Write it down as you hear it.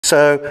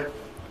So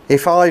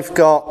if I've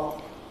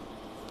got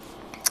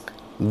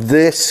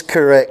this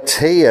correct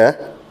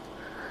here,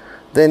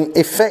 then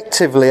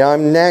effectively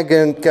I'm now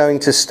going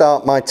to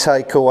start my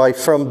takeaway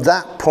from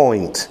that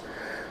point.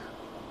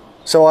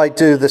 So I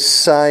do the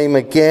same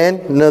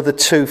again, another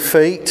 2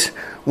 feet.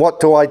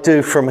 What do I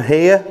do from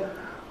here?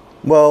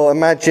 Well,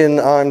 imagine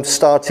I'm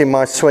starting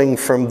my swing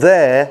from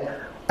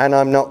there and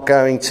I'm not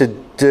going to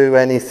do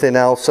anything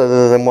else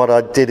other than what I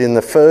did in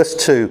the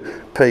first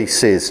 2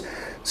 pieces.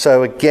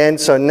 So again,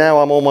 so now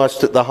I'm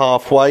almost at the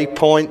halfway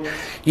point.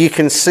 You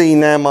can see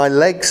now my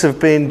legs have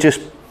been just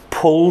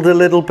pulled a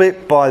little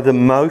bit by the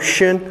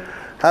motion.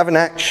 I haven't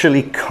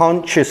actually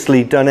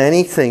consciously done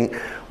anything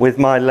with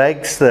my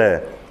legs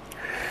there.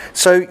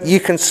 So you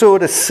can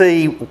sort of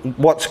see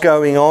what's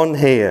going on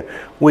here.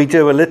 We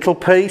do a little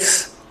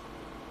piece,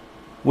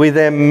 we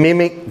then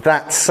mimic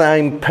that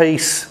same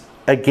piece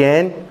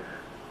again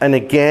and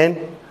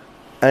again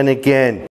and again.